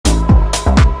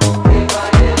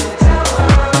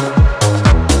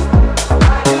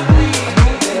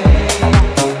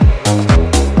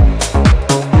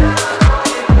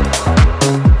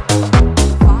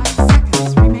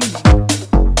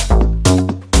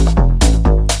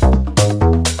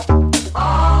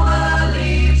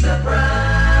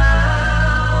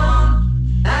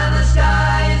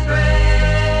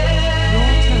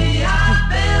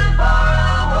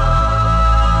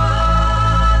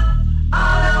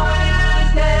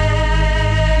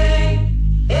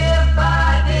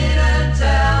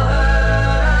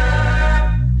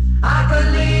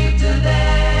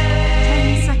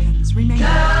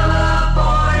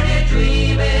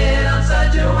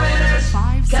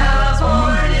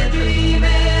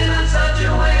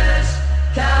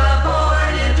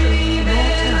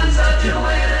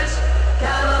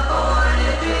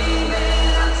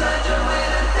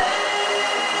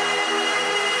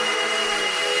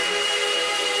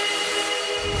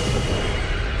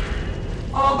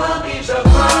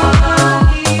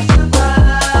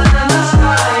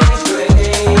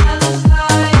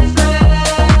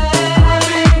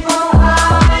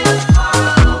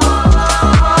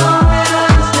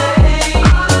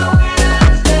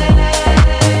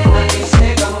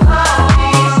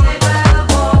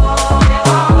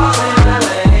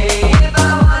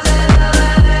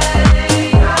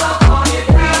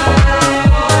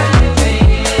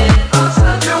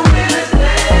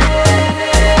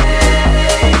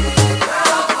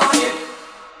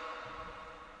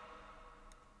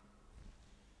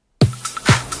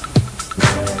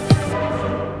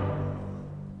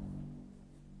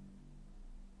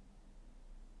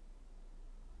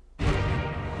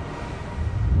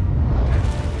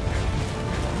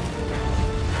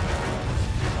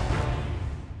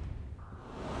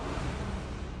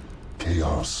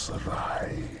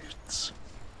rides.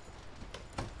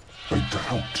 By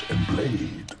drought and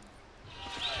blade.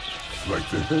 Like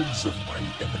the heads of my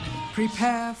enemies.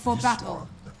 Prepare for This battle.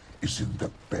 one is in the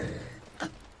bag.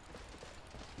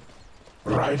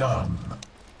 Ride on.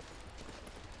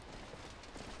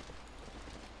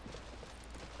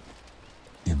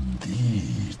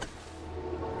 Indeed.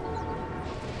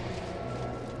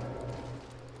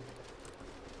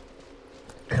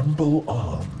 Amble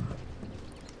on.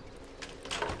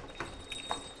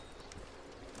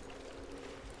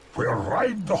 Where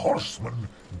ride the horsemen,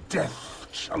 death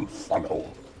shall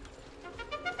follow.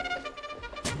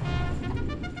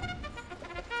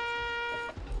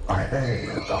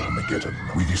 Ahead, Armageddon,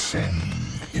 we descend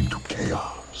into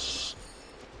chaos.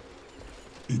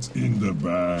 It's in the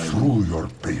bag. Through your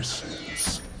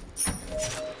bases.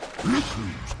 Look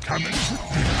who's coming.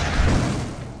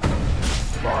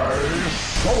 My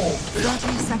soul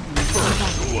 30 seconds to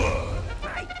battle.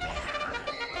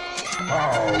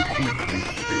 How quickly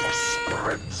chaos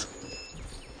spreads.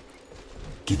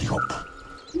 Giddy up.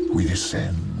 We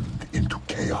descend into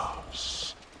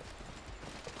chaos.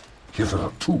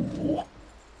 Hitherto.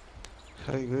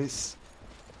 Hi guys.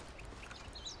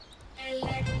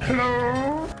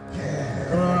 Hello?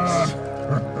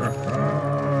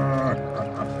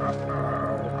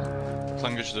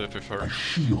 Language do you prefer?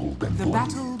 Shield and The blade.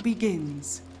 battle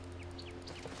begins.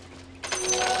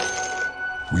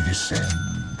 We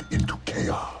descend into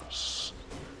chaos.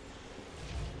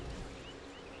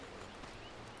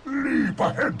 Leap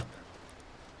ahead.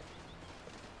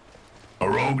 A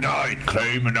rogue knight,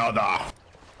 claim another.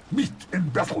 Meet in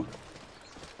battle.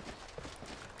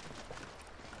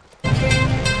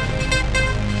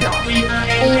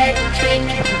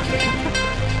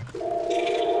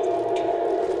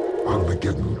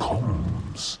 Armageddon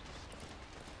comes.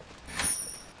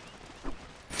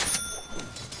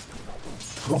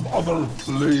 From other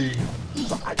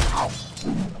planes I come.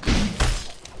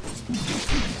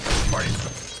 Mine.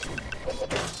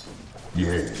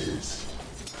 Yes.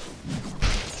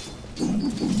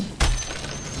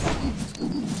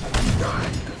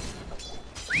 Denied.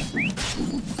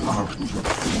 Part of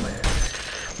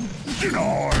flesh.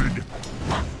 Denied.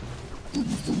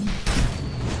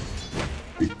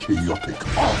 A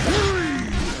chaotic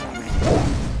army.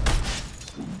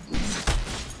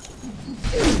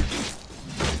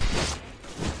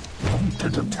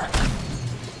 Mounted attack.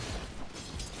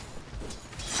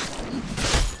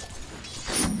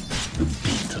 The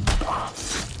beaten path.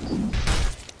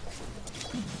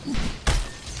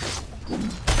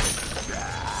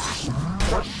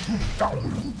 Smash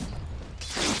down.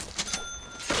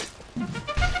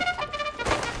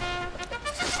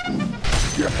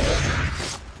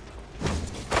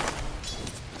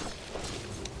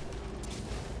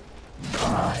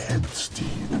 Ahead,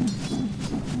 steed.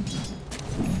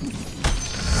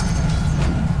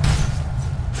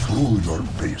 Through your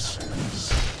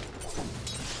bases.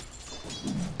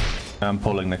 I'm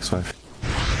pulling next wave.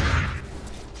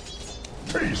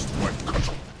 Taste my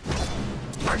cudgel.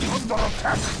 I'm under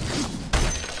attack.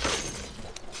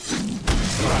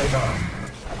 Ride on.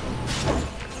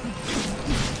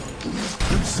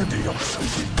 Consider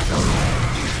something.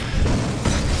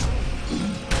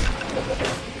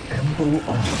 Amble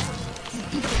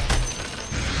on.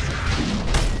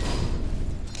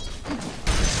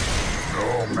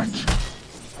 No match.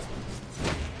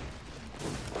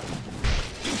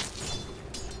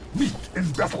 Meet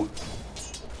in battle.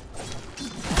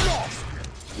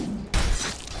 Lost.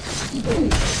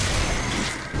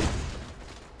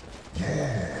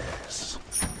 Yes.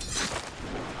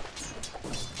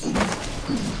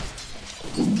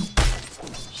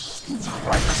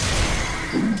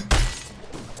 Strike.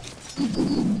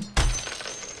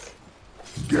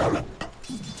 Gallop.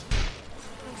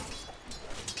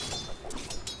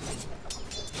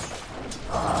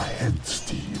 Ahead,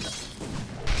 steed.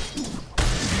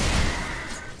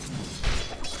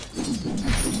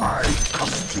 I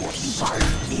cast your sire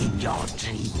in your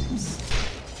dreams.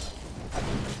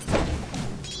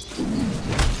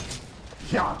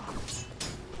 Yeah.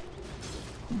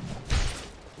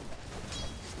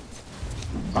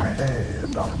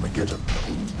 Ahead, Armageddon.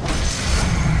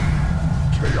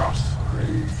 Chaos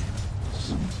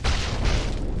reigns.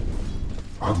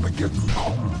 Armageddon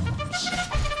comes.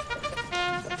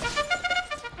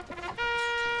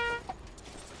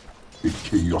 A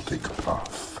chaotic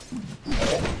path.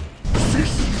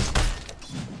 Cease.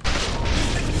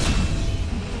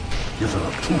 Give her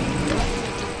a tool.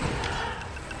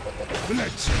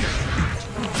 Let's get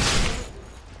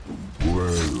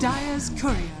Well, Dire's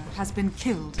courier has been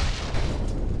killed.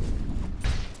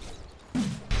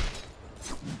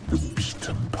 the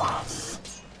beaten path.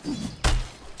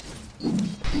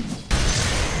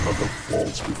 Another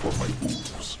falls before my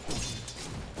hooves.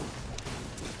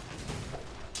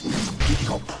 Pick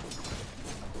up.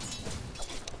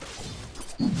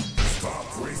 Stop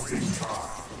wasting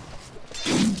time.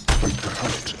 By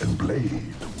drought and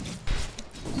blade.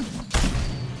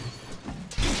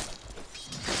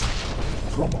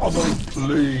 From other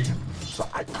planes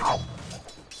I come.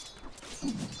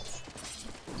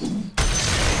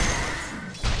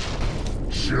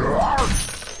 Charge!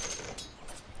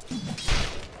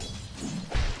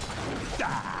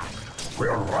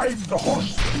 Where ride the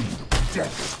horsemen,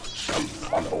 death shall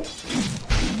follow.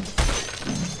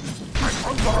 I'm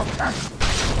under attack.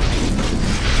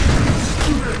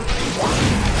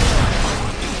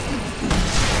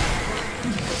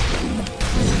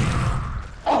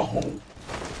 Oh!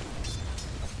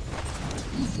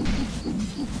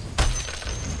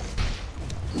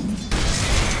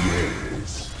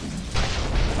 Yes.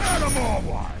 Animal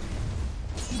one.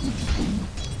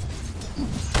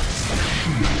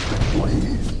 Shield and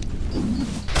blade.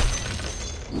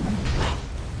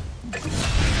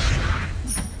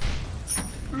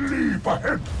 Leap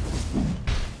ahead.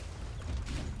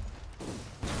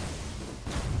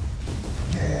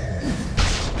 Yes.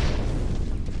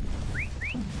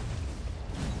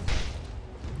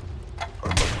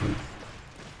 I'm afraid.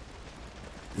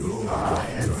 You're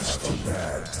just a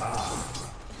bad time.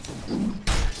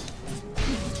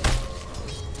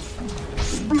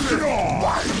 Split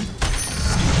wide.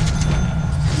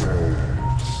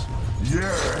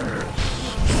 Yes.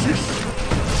 Yes.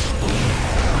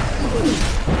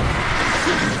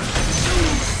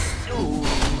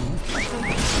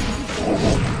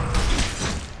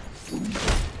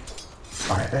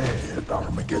 Ahead,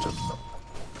 Armageddon.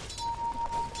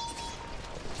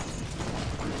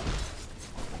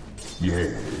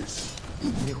 Yes.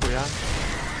 Нихуя.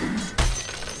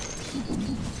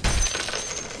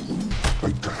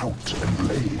 By drought and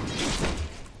blade.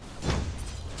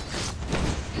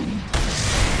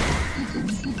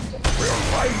 Where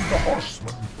ride the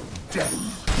horsemen, death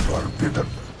forbidden.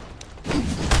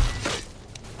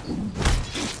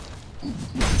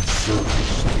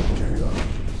 Service chaos.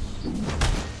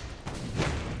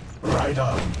 Ride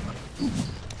on.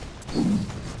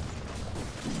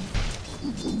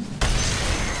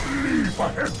 Leap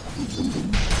ahead.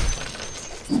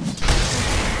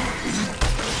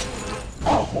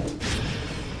 Oh!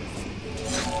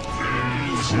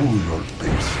 Through your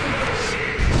bases.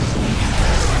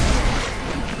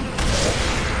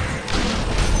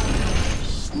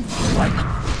 Strike.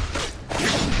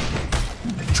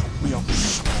 We are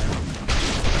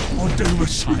or do a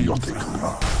Idiotic.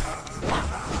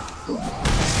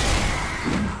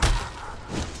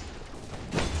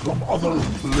 From other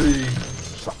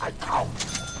planes I come.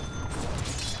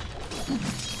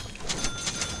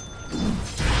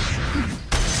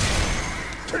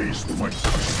 Taste my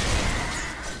custom.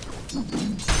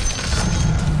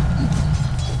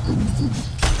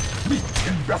 Meet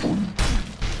in battle.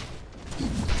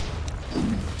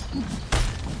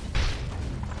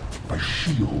 By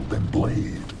shield and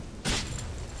blade.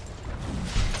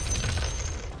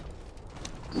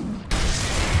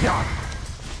 Yeah.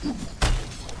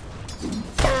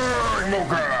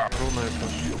 Руна это.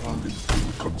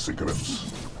 Consequence.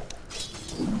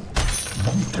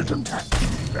 Mounted attack.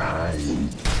 Aye.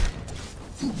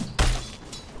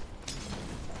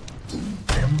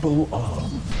 Tremble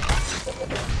on.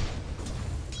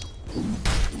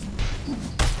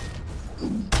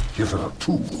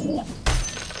 Hitherto.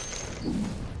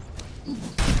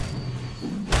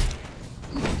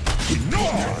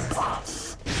 Ignore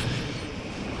path.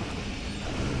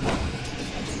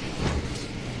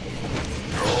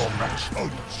 No match.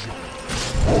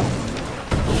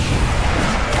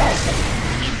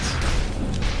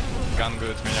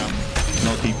 Гангают меня.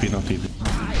 No TP, no TP.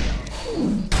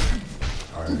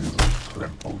 I'll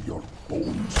trample your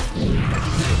bones.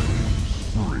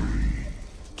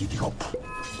 Giddy up.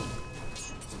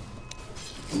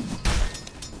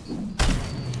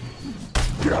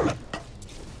 Gallop.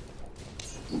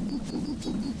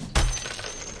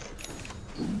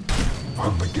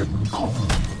 Armageddon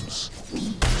comes.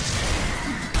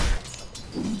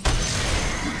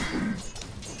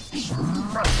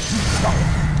 Smash down.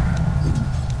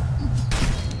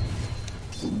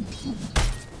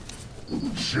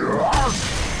 Charge!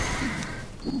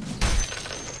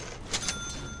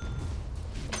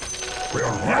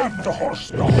 We'll ride the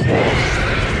horse now.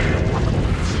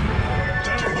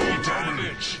 double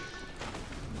damage.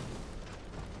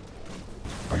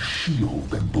 By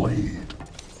shield and blade.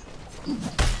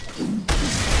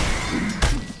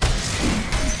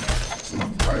 It's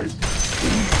not time.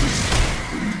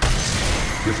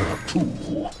 Hitherto.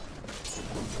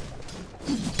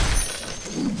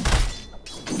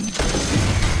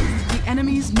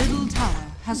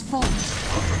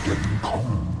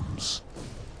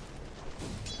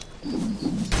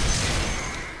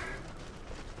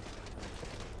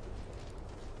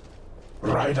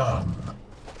 Right on.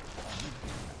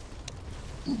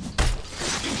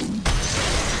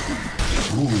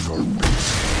 Through your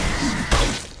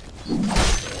base.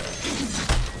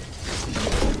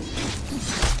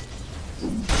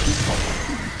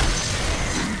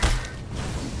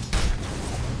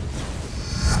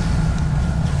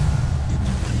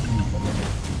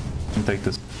 And take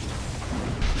this.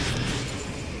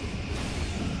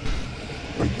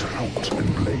 By drought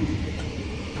and blade.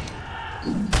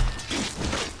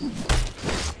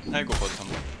 I go bottom.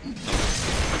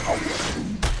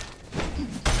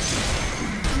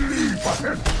 Leave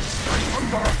ahead. I'm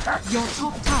under attack. Your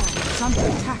top tower is under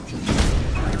attack.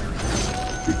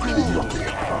 The chaotic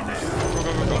path. Go,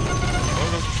 go, go, go.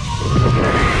 Go, go.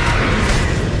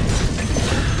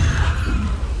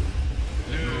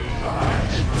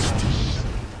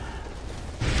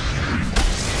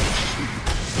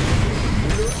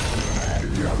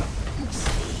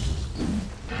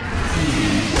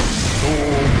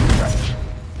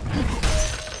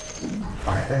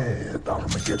 Ahead,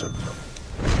 Armageddon.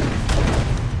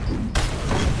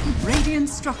 Radiant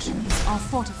structures are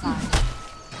fortified.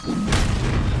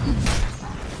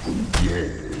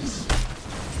 Yes.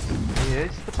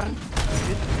 Есть, тепер?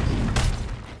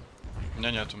 У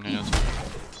меня нет, у меня нет.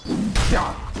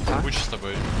 Yeah. Будь с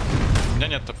тобой. У меня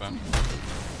нет ТП.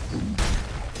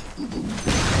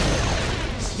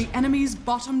 The enemy's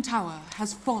bottom tower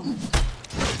has fallen.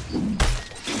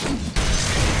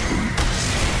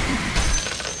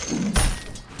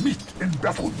 Meet in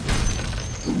battle.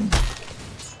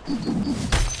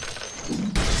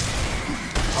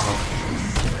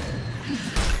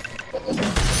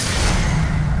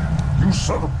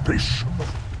 Usurpation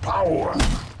of power.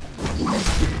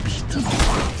 Beat of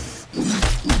wrath.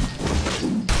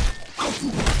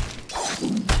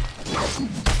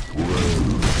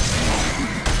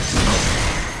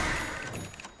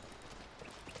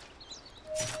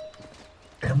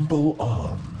 Emble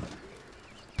on.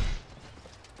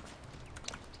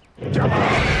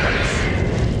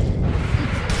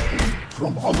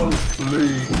 From other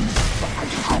planes I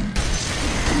come.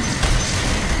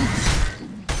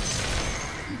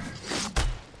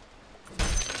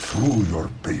 Through your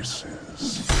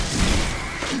bases.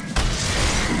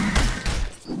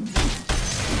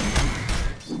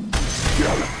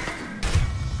 Gallop.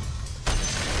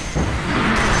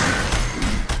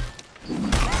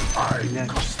 I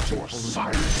cast your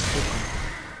silence.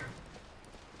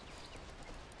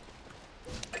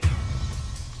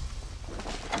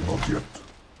 Not yet.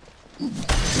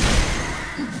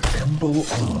 Emble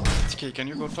on. TK, can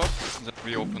you go top? Then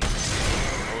we open our...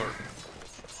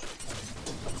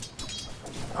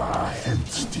 Head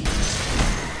steam.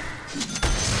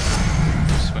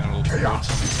 Sven will Chaos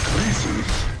increases.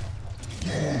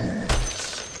 Yes.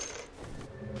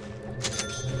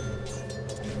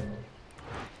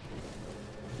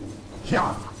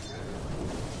 Yeah.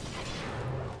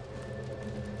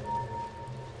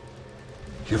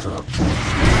 Give up.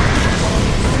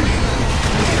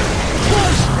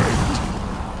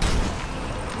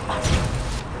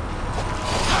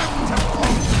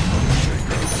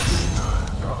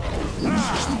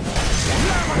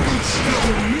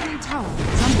 Your middle tower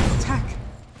is under attack.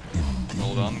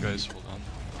 Hold on, guys, hold on.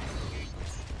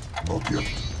 Not yet.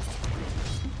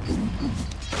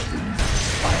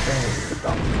 Ahead,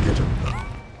 Armageddon.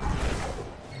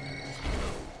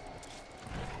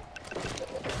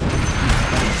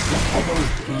 Other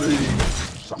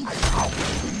planes I come.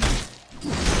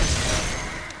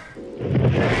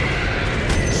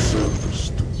 Service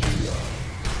to Gia.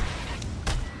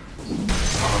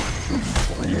 Part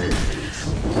of yes.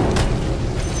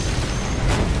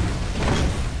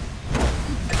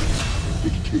 The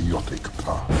chaotic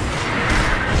path.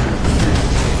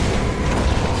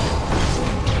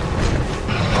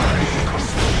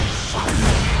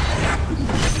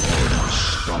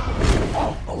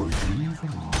 Our grievance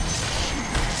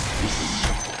is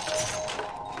settled.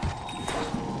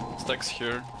 Stacks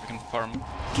here, we can farm.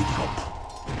 Giddy up.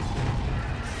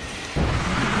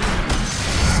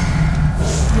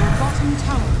 Your bottom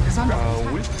tower is under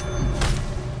attack.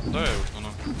 Да, я уж ну.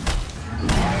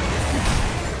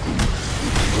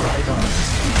 Right on.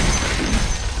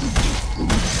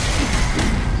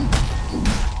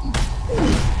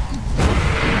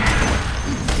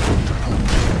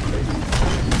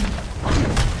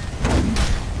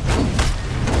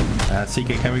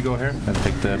 CK, can we go here and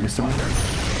take the Mr. Mine?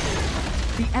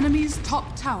 The enemy's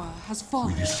top tower has We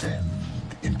fallen. descend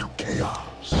into chaos.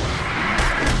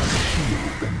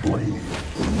 Shield and blade.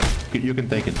 You can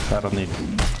take it, I don't need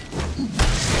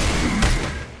it.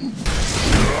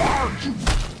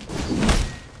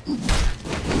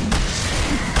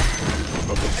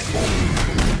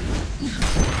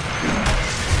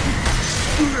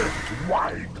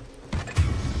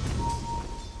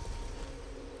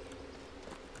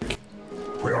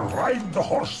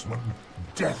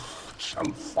 Death shall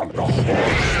follow the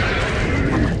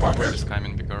horse. Where is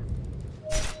coming bigger?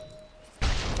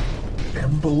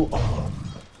 Tremble on.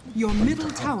 Your middle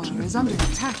tower is under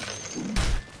attack.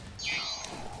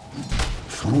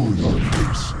 Through your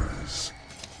paces.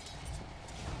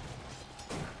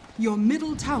 Your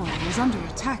middle tower is under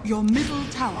attack. Your middle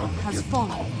tower has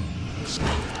fallen.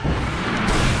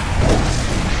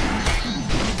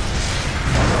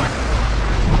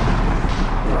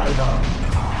 Right on.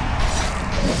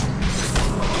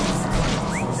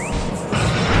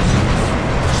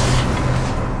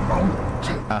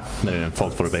 No, fall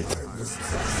for a bait.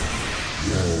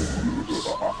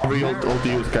 Every old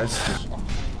use, guys.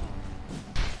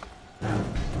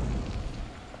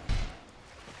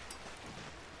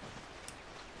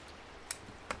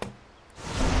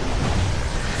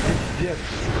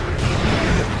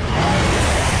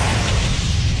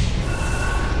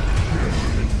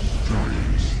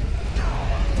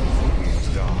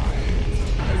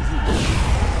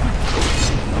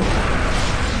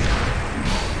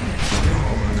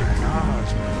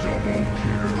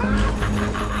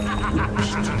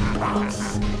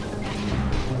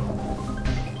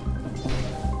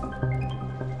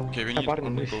 Okay, we Да, need парни,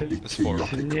 мы to go.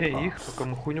 сильнее их, только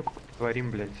мы хуйню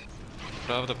говорим, блядь.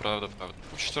 Правда.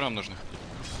 В четвером нужно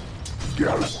ходить.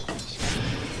 Gallop.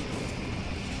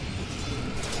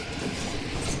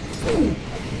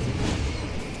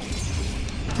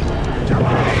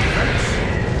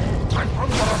 I'm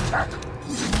under attack.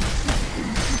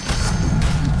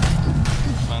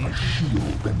 Fun.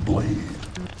 Shield and blade.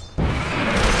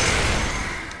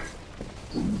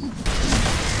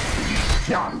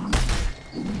 Yeah.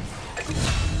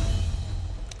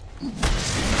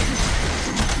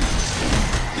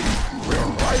 We'll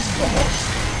ride the horse.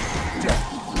 Death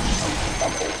shall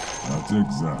follow. I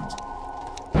take that.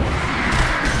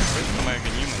 Where's my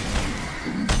Ганим?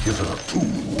 Give her a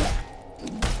tool.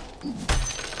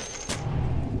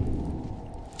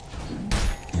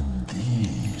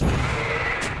 Indeed.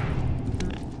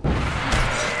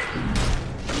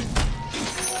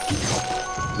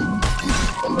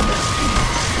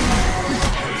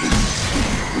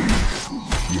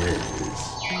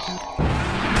 Yes.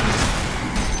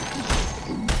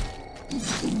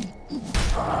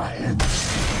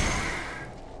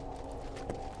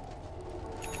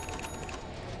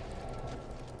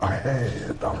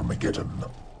 Ahead, Armageddon.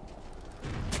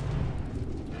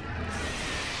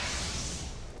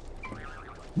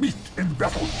 Meet in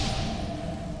battle.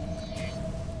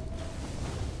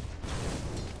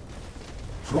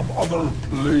 From other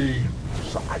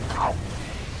planes I come.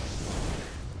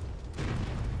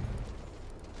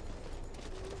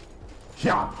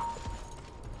 Yeah.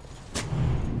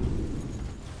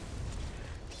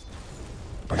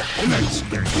 But let's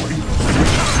get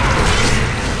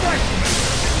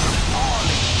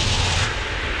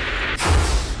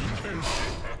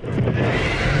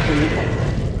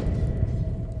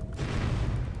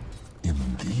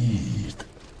Indeed.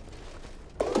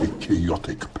 A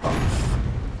chaotic path.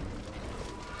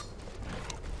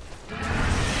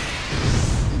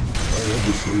 My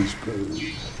adversary's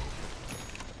pay.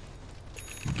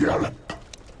 Gallop.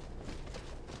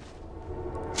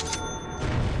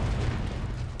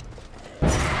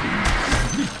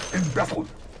 Meet in battle.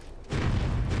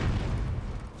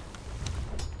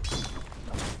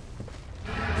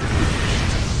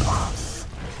 Path.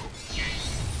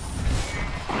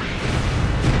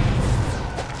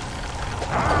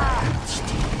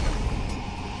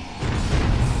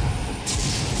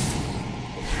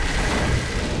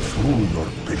 Through your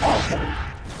big hole.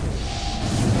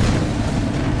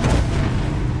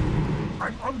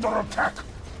 I'm under attack.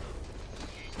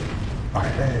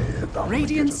 Ahead,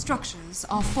 Radiant structures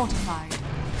are fortified.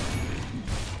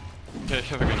 Okay, I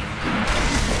have a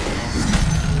Ганим.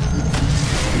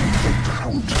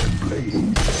 Count and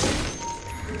blade.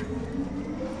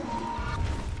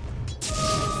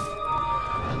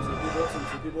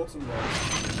 Give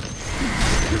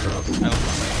her a tool.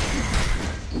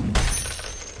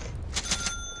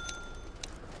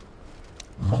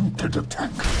 Mounted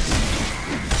attack.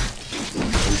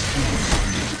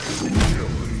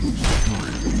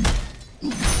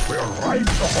 We'll ride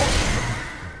the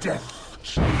horse. Death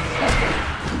shall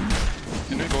follow.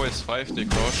 Can we go S5,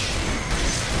 take Roche?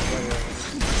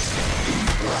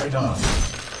 Ride on.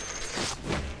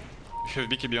 We have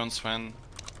BKB on Sven.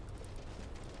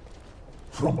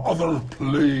 From other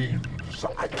planes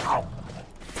I come.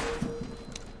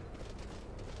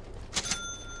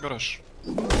 Garage.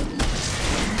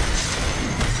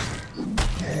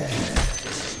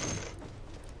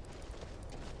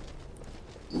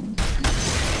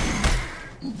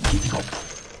 Keep up.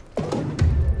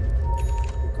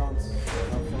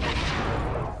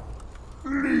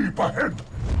 Leap ahead!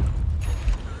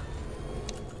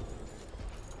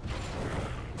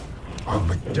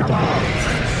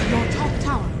 Your top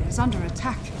tower is under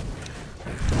attack.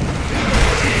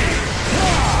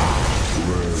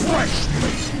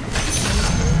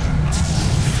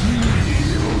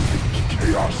 Feel the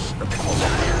chaos and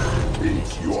corruption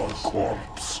take your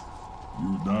corpse.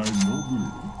 You die nobly.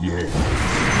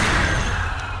 Yeah.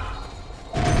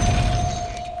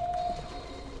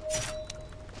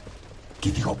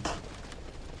 Giddy up.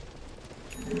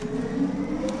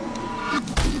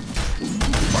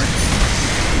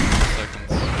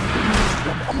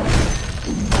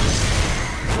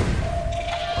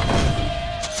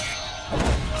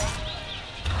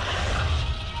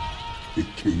 A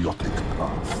chaotic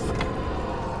path.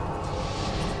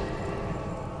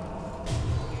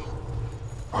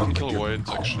 Kill Void,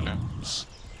 actually.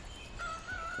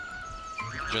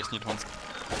 Just need one.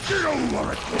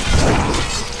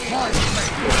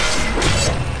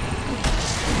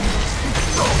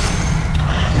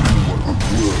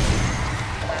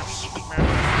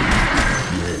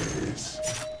 Yes.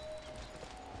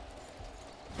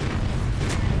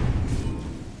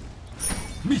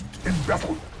 Meet in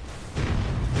battle.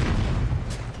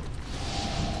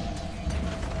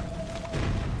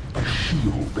 A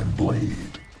shield and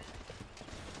blade.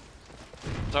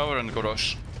 Tower and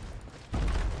garage.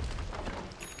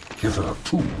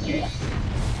 Hitherto.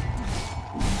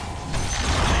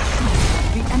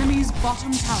 The enemy's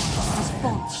bottom tower has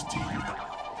fallen. Steed.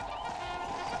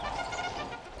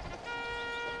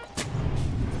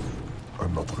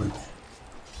 I'm not ready.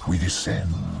 We descend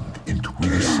into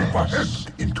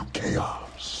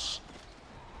chaos.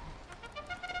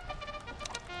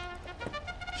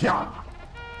 Yeah.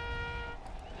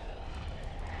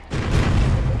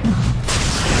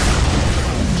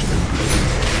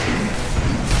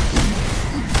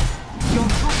 Your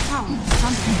top tower is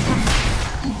under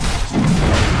attack.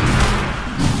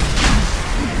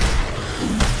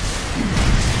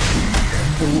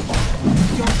 Your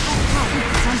top tower is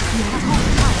under attack. Your top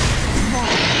tower has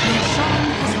fallen. Your Shan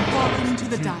has fallen to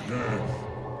the dire.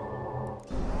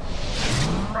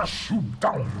 Crush you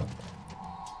down.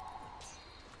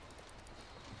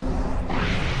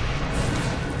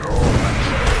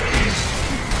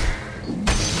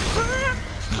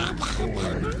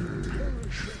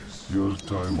 Your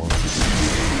time on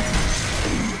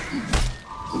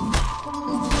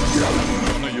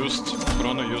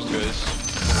Chrono used,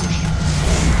 guys.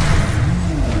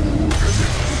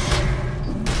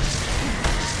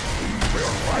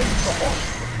 We'll ride the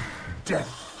horseman.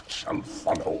 Death shall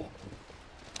follow.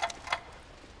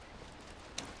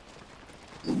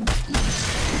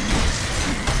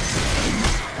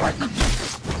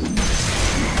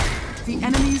 The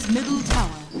enemy's middle tower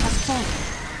has fallen.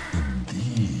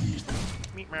 Indeed.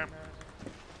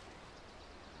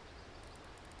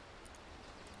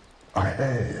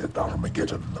 Ahead,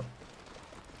 Armageddon.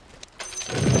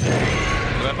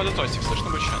 Давай под тостик, слышно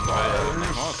бы еще? Давай, ну,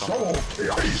 там. So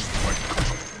chaos, my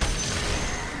cousin.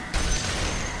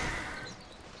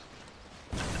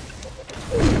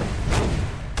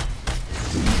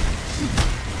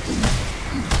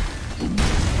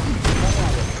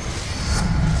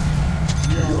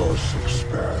 Chaos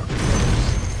expands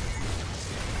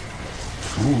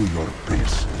through your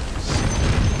bases.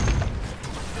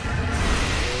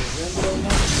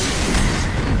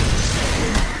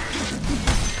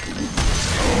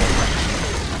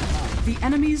 The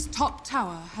enemy's top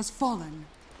tower has fallen.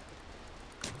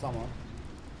 Tamam.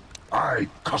 I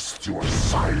cast your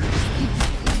silence.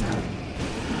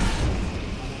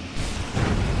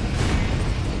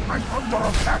 I'm under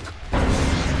attack.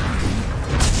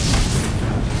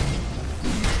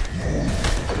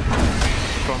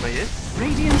 Chrono есть?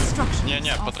 Radiant structures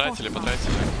Не, are потратили. fortified.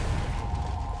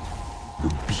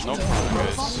 Nope, Your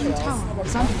guys. bottom tower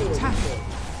is under attack.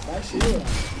 Ben şeyi öğrendim.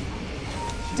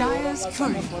 Dire's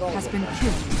courier has been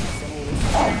killed.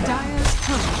 Dire's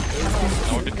courier has been Now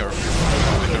killed. be careful.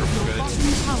 Be careful, guys.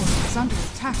 Bottom tower is under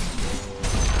attack.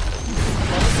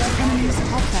 The enemy's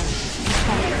top barracks is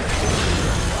falling.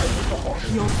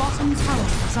 Your bottom tower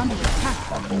is under attack.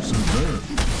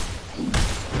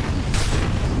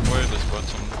 Void is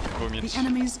bottom. Go mid. The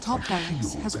enemy's top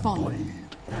barracks has fallen.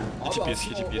 Abi TPS,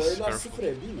 aslında o TPS, oylar careful. sıfır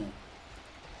ev değil mi?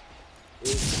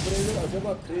 Sıfır evler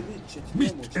acaba kredi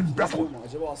çekiliyor mu? Çekiliyor mu?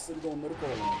 Acaba aslında bir de onları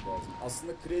kovalamak lazım.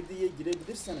 Aslında krediye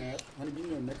girebilirsen eğer, hani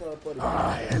bilmiyorum ne kadar para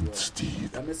Ahead,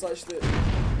 Steed. ya mesela işte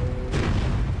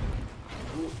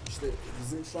bu işte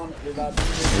bizim şu an verdiğimiz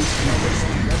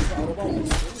araba almak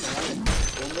istiyorum ya yani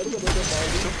onları da böyle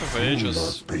Still have ages.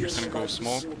 bağlı. You can go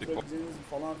smoke. Oturabileceğiniz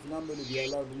falan filan böyle bir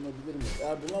yerler bulunabilir mi?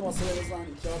 Eğer bulamazsa en azından 2+1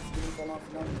 falan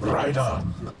filan. Right on.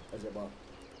 Acaba?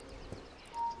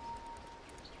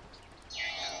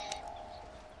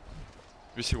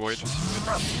 We see white.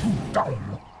 Down.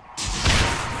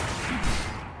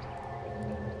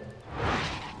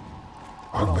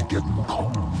 Armageddon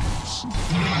comes.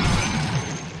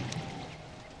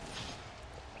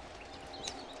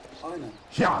 Aynen.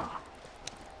 Yeah.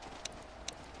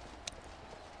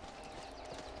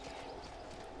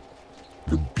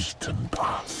 The beaten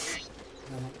path.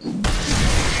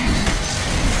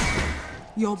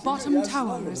 Your bottom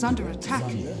tower is under attack.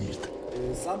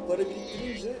 Sen para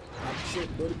biriktirince, yani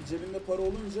böyle bir cebinde para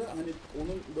olunca hani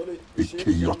onun böyle A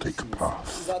şey chaotic path.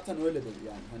 zaten öyledir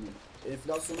yani hani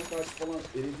enflasyona karşı falan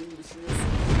eridiğini düşünüyorsun.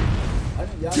 Hani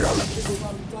yani direkt o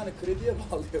zaman bir tane krediye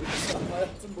bağlıyoruz. Sen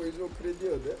hayatın boyunca o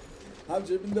krediyi öde. Hem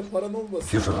cebinde paran olmasın.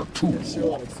 Şey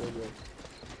olarak söylüyorum.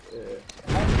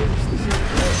 Hem de işte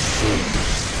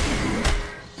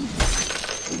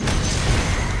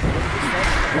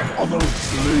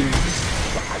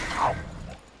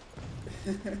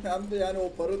hem de yani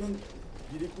o paranın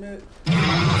birikme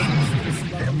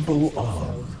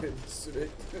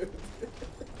sürekli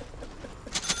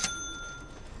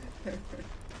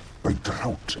By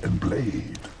drought and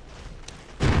blade.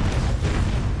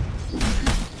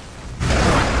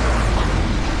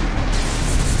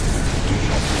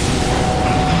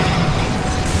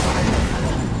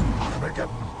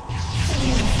 Armageddon.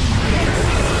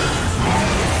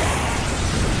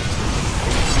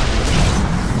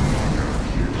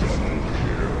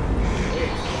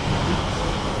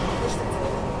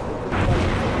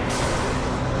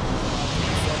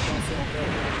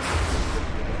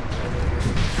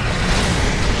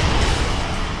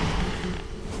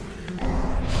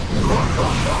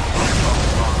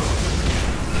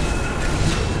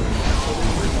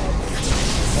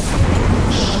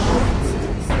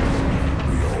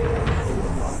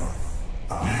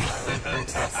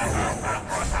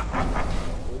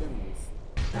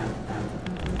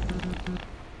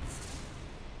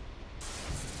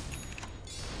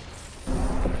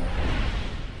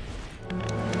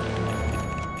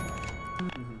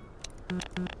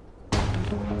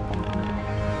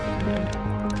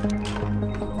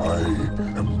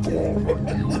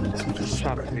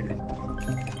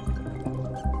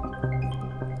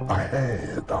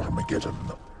 Ahead, Armageddon.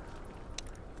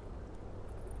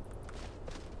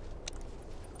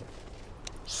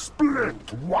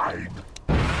 Split wide.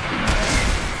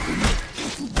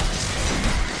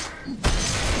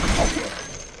 Cover.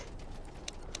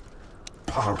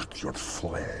 Part your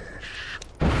flesh.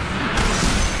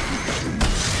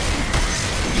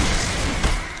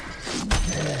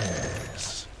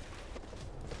 Yes.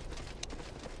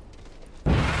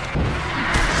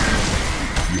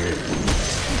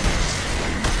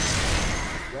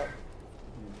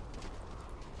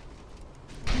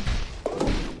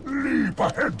 Leap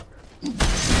ahead!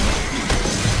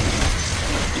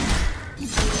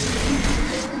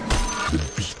 The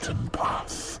beaten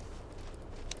path.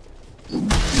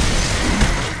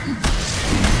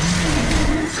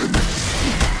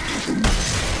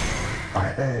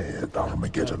 Ahead,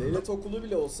 Armageddon. Devlet okulu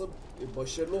bile olsa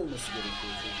başarılı olması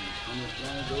gerekiyor çocuğun. Hani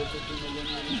yani devlet okuluna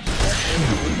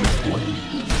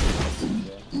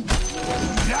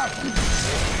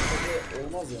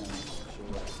olmaz yani.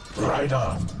 Right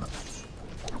on.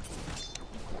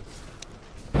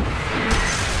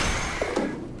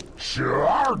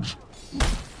 Charge!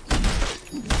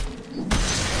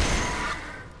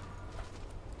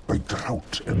 By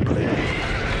drought and blade,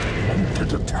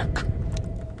 mounted attack.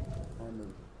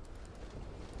 Anladım.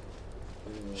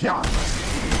 Yeah.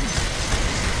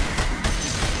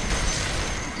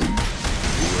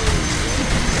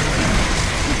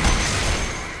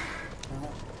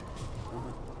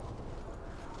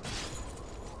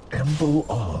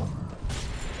 Emble on.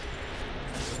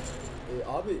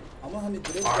 Abi ama hani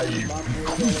direkt I ben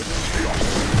bu oyunu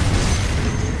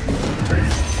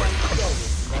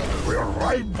We'll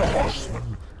ride the horseman.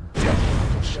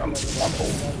 Death shall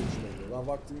follow.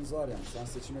 daha vaktimiz var yani. Sen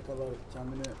seçime kadar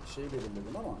kendine şey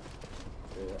belirledin ama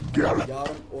Gel.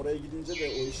 yarın oraya gidince de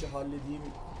o işi halledeyim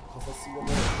kafasıyla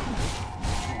da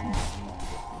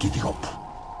Giddy up.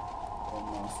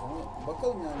 ondan sonra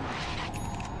bakalım yani.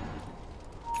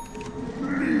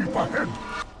 Leap ahead.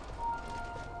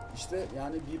 İşte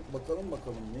yani bir bakalım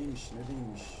neymiş ne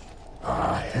değilmiş.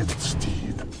 Ahead,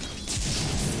 steed.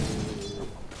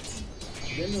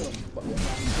 Bilemiyorum. Yani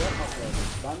şey yapmak lazım.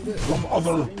 Ben de From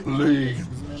other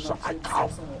planes, I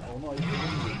come. Onu ayıp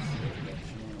edemiyorum.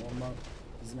 Şimdi ondan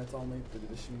hizmet almayıp dedi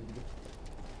de şimdi gidip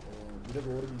Bir de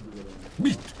doğru bilgi verelim.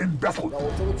 Meet in battle. Ya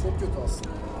ortalık çok kötü aslında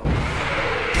ya.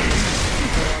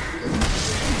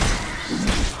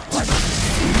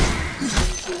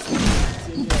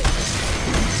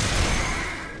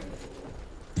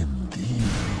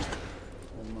 Indeed.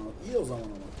 Onlar iyi o zaman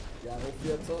ama. Yani o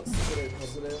fiyata sıfır ev,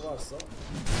 hazır ev varsa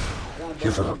yani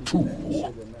Hitherto. bir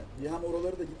şeylerine. Bir hem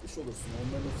oraları da gitmiş olursun.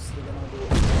 Onların ofisi de genelde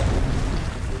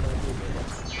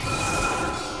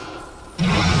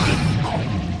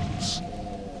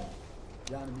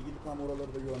yani bir gidip hem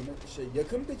oraları da görmek şey.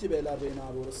 Yakın peki Beylerbeyi'ne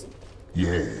abi orası?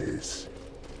 Yes.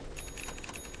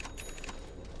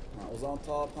 Ha, o zaman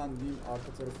ta Pendik'in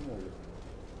arka tarafı mı oluyor?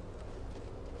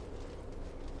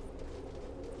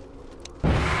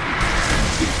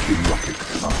 Rocket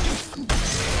path.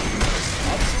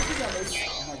 Abi çok güzel.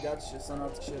 Aha gerçi sen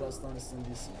artık şehir hastanesinde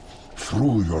değilsin.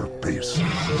 Through your base.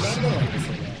 Şeyler de var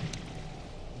mesela.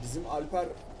 Bizim Alper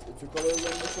Türk Hava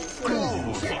Yolları'nda çalışıyor.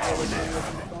 Türk Hava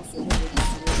Yolları'ndan sonra böyle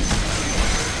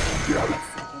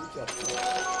bir konuk yaptı.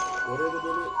 Oraya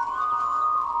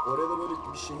da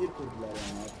böyle bir şehir kurdular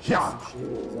yani. Ya. Bir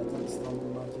şehir oldu. Zaten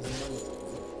İstanbul'un merkezinden de çok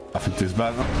güzel. I think this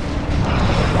bad.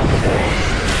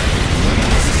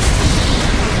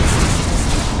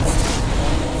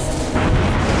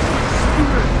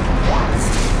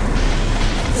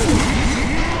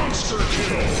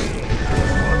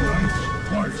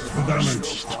 The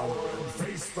damage.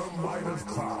 Face the might of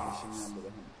class. Şimdi yanında da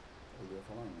hem oluyor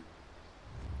falan ya.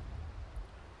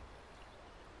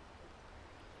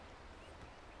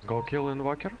 Go kill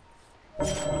Invoker.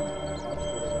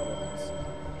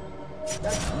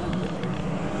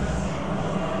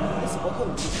 Neyse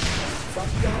bakalım.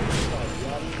 Sanki yarın bir şey var.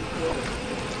 Yarın bir şey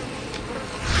olur.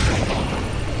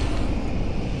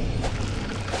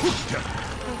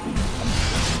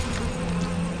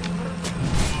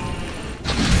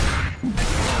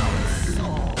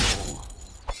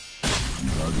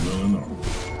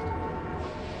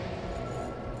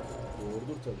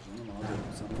 Doğrudur tabii canım abi.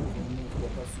 Sen bunu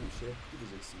lokasyon şey yapıp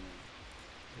gideceksin yani.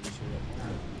 Öyle şey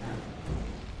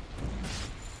yapma.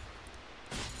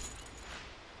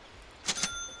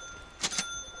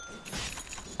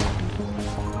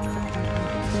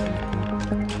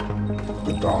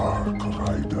 The Dark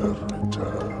Rider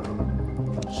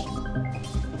returns.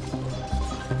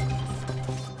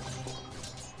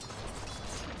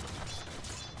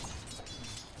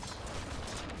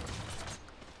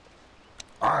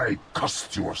 I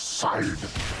cast your side.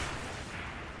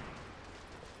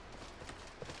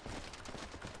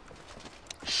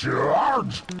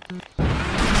 Charge!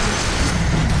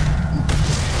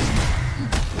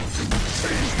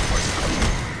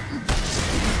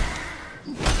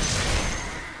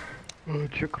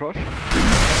 Check rush.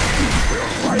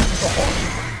 We'll ride the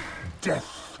horseman.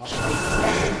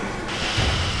 Death.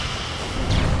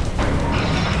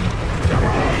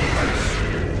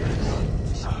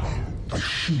 The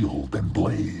shield and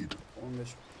blade.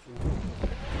 15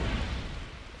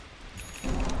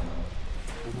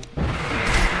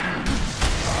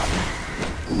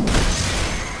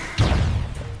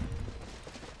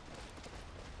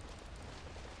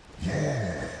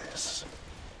 Yes.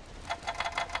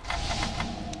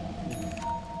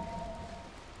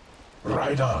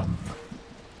 Ride on.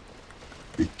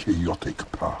 A chaotic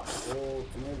path. O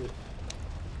tünel bir.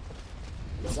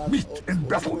 Sen Meet o in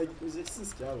battle. tünele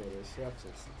gitmeyeceksiniz ki abi oraya şey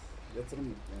yapacaksınız. Yatırım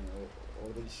yani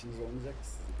orada işiniz olmayacak ki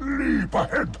sizin. Leap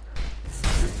ahead.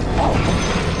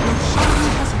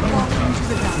 Has fallen into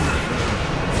the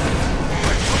dark.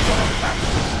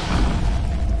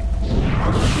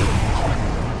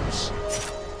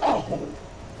 Oh.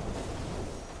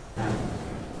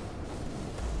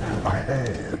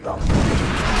 Ahead of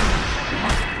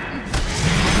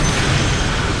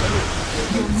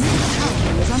Your middle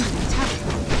tower is under attack.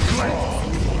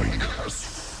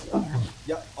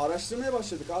 Ya araştırmaya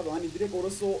başladık abi. Hani direkt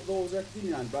orası da olacak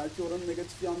değil yani. Belki oranın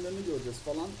negatif yanlarını göreceğiz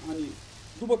falan. Hani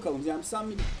dur bakalım. Yani sen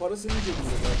bir para senin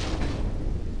cebinde zaten.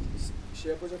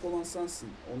 Şey yapacak olan sensin.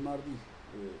 Onlar değil.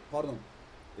 Pardon.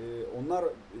 Onlar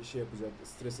şey yapacak.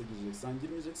 Strese girecek. Sen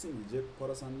girmeyeceksin ki. Cep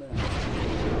para sende yani.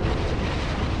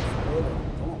 Öyle.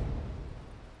 Tamam.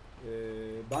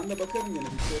 Ben de bakarım yine.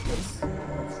 Bir şey yaparız.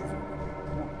 Görüşürüz.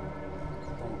 Tamam.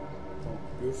 Tamam. Tamam.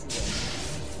 Görüşürüz abi.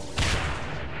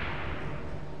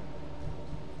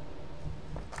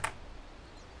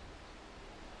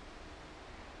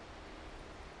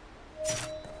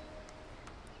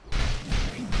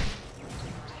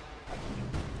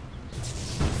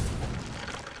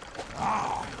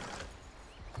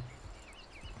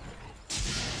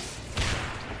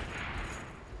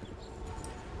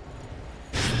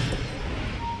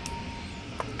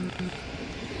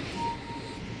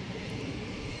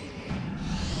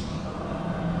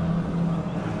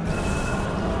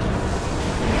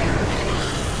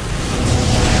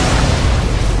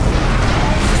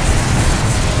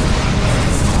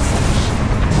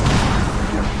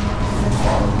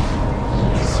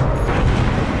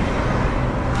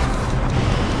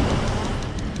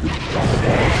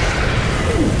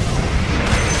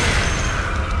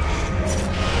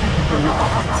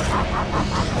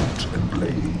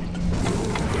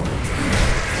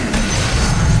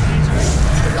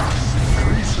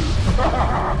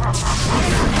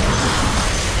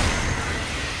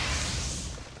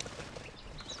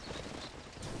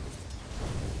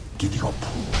 Giddy up.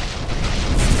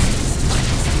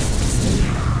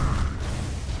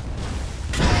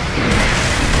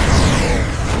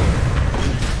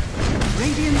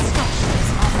 Radiant structures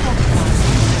are fortified.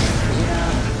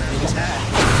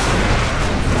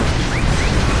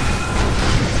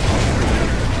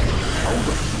 Out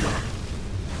of here.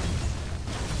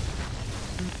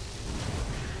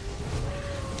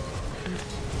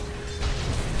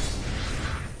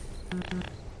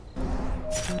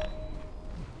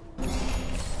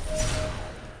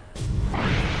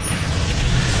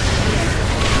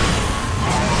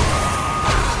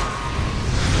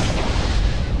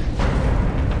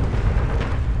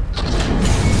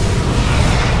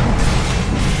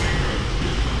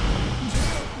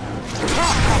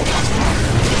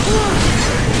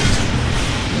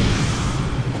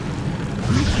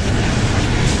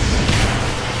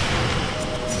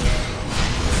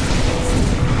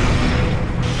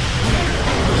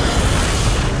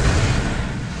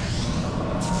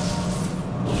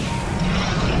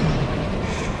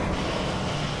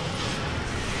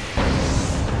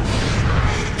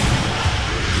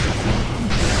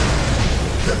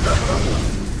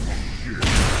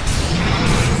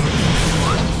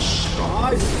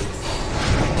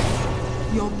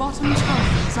 Your bottom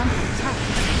tower is under attack.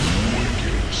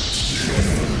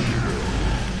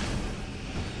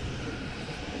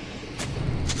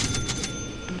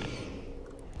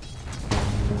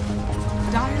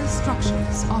 Dire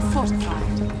structures are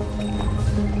fortified.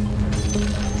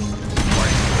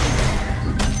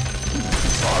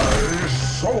 My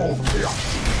soul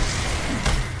pierced.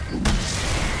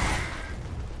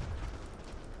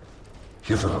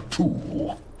 Hitherto.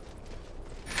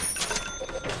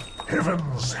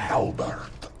 Heaven's halberd.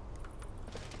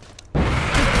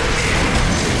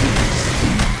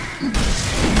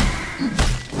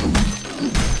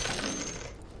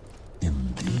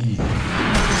 Indeed.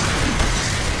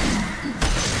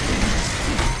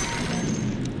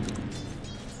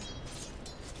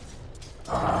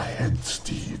 A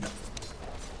headsteed.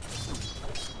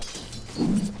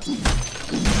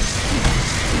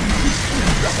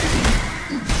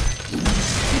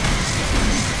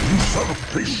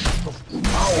 Usurpation of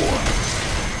power.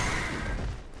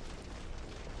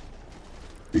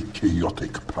 A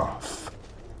chaotic path.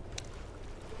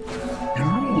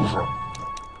 Illusion.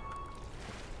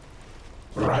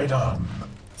 Ride on.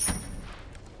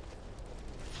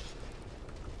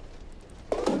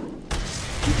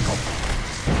 Keep up.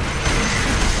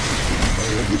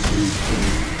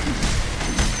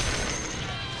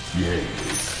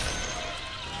 Yes.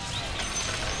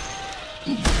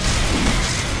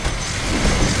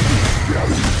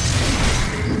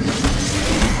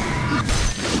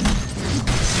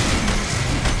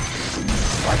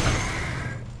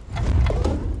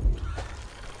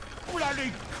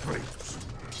 Bloody creeps.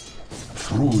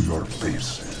 Through your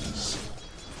faces.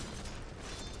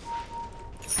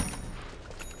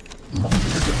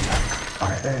 Mounted attack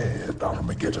ahead,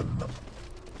 Armageddon.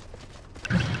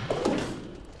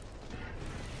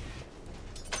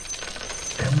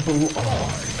 Ample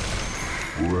eye,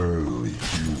 well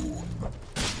hewn.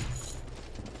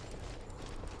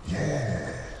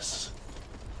 Yes.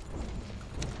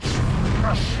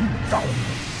 Smash you down.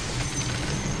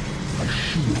 A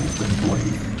shield and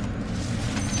blade.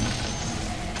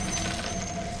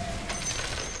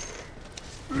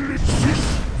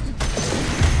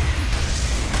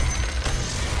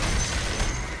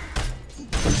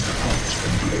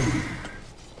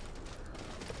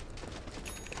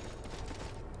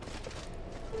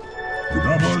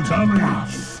 Double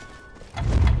damage.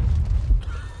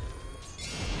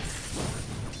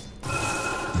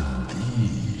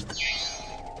 Indeed.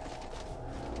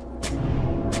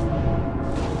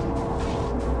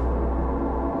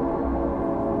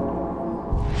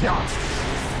 Yeah.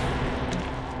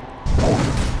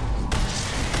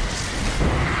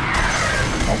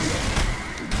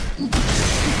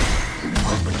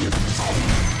 Armageddon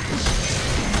calls.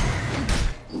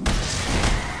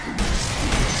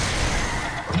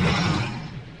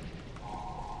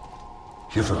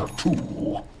 Hitherto.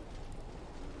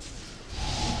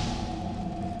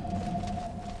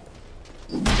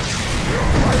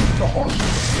 Ride the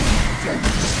horses.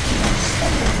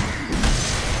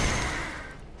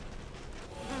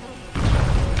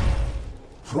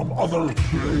 From other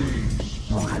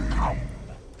planes I come.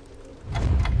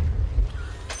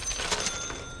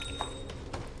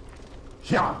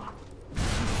 Yeah.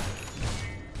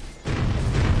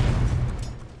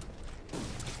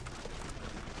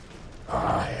 A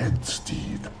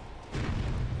headsteed.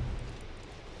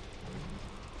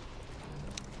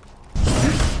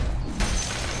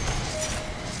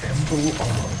 Ample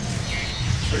arm.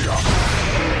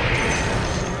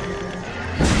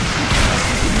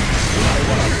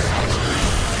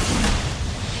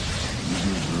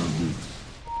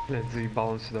 Блядь,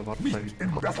 заебало сюда ворта. Meet in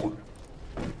battle.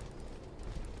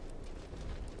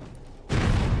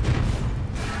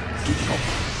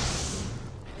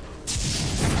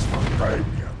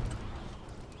 Companion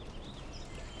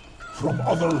from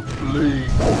other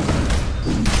planes.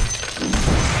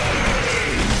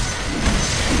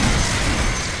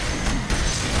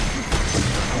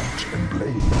 Out and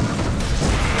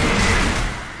blade.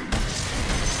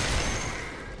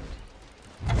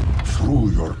 Through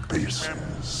your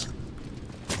paces.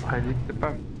 I need the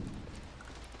pump.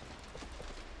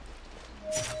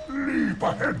 Leap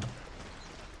ahead.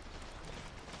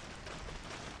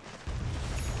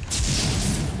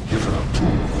 Hitherto.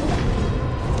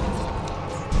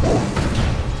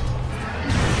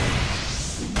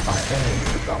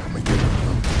 Ahead,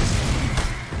 Armageddon.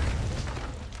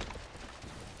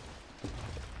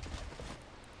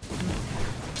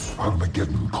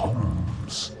 Armageddon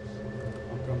comes.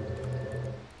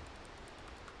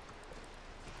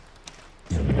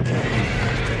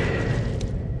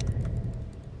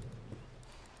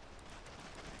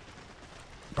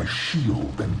 By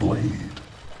shield and blade.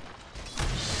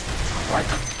 Strike.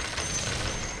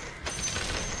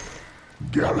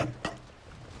 Gallop.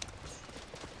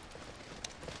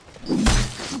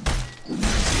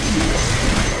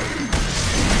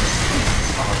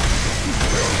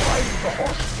 Where ride the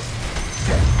horse?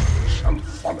 Death shall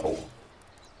follow.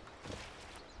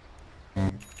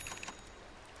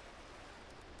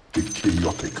 The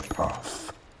chaotic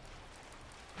path.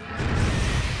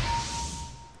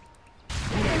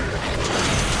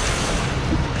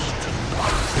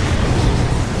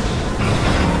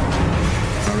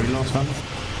 Sorry, last one.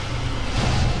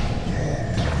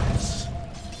 Yes.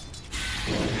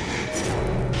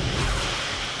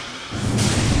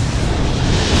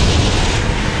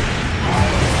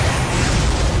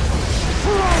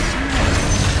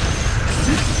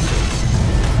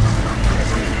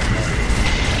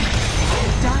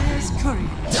 Dire's courier.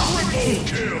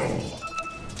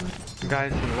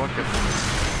 Guys in walker.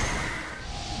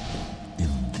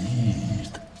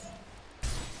 Indeed.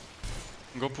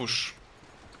 Go push.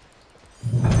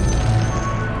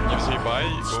 If they buy,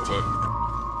 go back.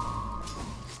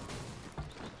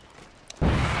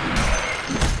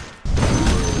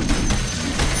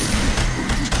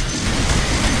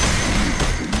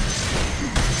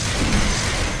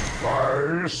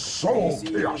 My soul See,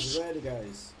 chaos. ready,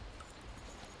 guys.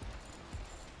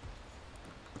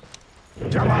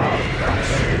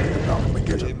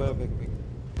 Armageddon.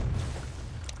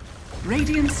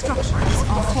 Radiant structures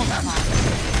are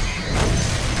fortified.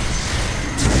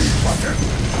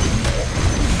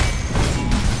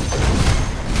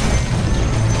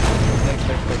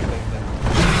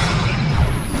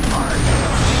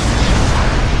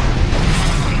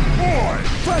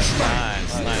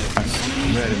 Nice, nice.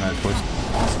 Very nice, boys.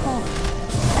 Has fallen.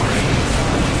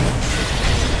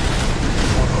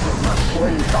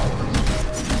 Way down.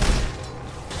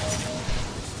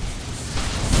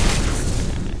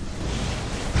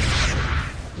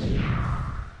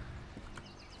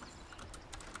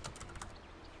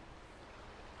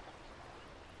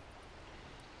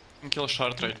 You can kill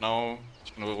Shard right now.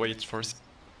 You can wait first.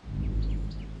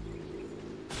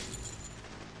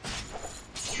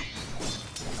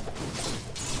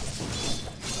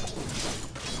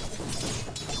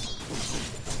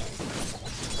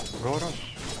 Go rush.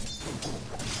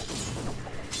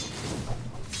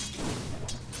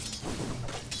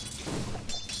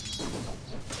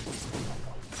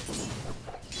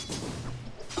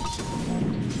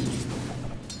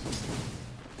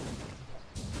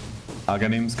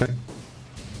 Aghanim, Sky.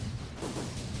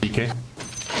 DK.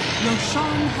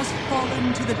 Roshan has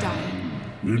fallen to the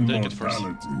dying. Take it first.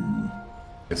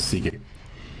 Yes, CK.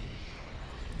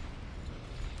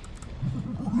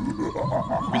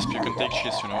 Wisp, you can take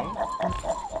sheets, you know.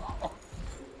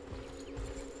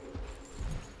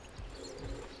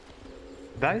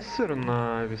 Дай сыр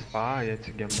на виспа, я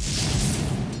тебе гем.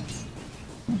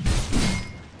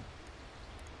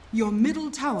 Your middle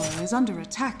tower is under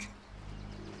attack.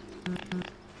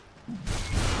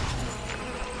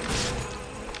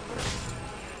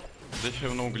 They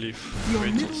have no glyph. Your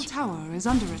Wait, middle let's- tower is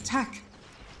under attack.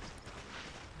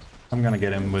 I'm gonna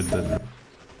get him with the...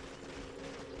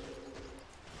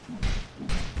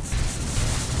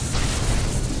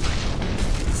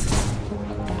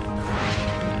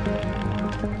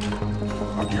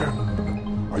 Again,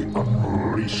 I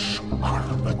unleash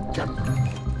Armageddon.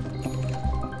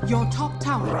 Your top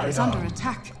tower is under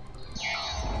attack.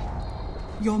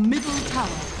 Your middle tower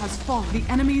has fallen. The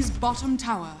enemy's bottom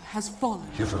tower has fallen.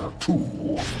 Hitherto,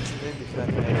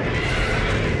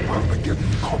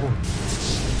 Armageddon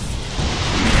comes.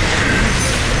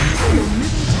 Your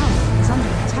middle tower is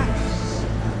under attack.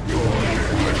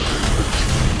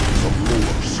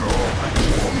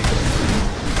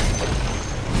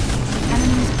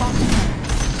 Enemy's bottom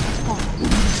barracks has fallen.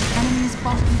 Enemy's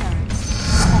bottom barracks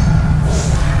has fallen.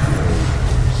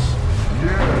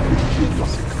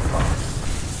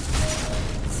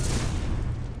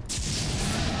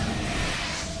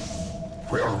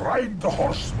 Where ride the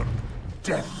horsemen,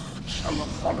 death shall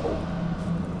follow.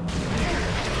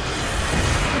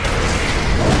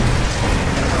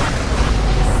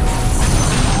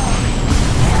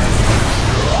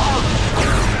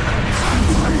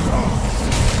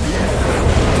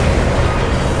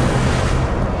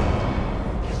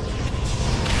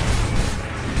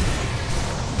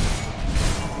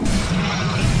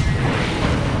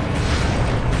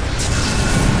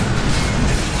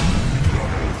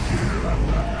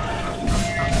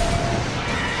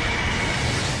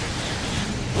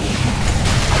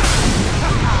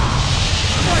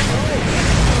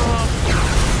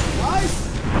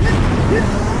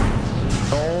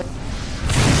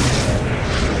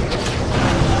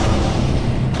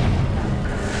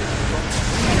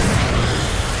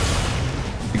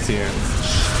 It's here.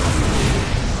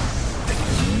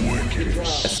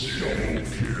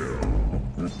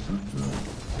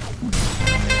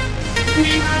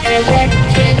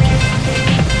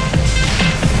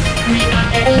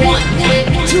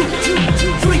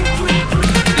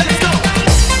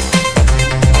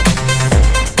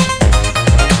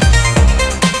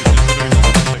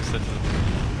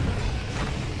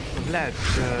 Блять,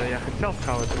 я хотел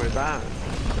схавать твой, да?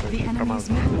 The Короче, enemy's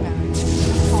промазал. middle barracks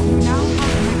has fallen. You now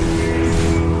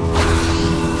have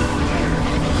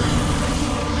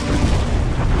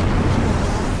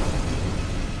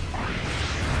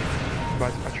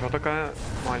Бать, а чё такая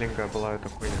маленькая была эта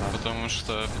хуйня? Потому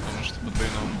что по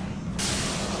двойному.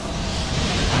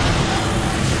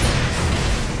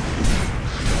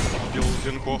 Убил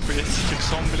Винков и с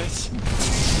фиксом, блять.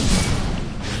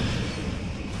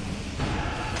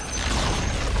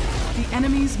 The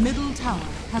enemy's middle tower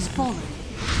has fallen.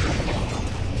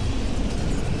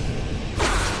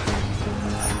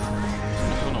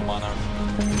 No mana.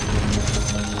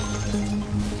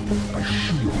 A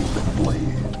shield and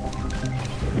blade.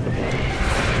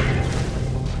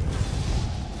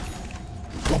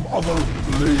 From other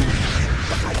blades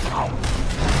I found.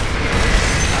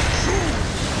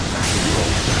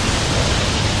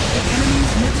 The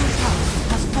enemy's middle tower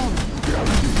has fallen.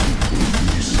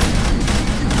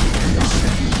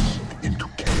 Into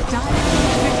chaos.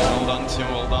 Well done, team,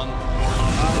 well done.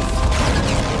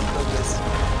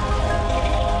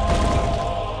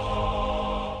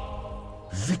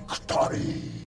 Victory.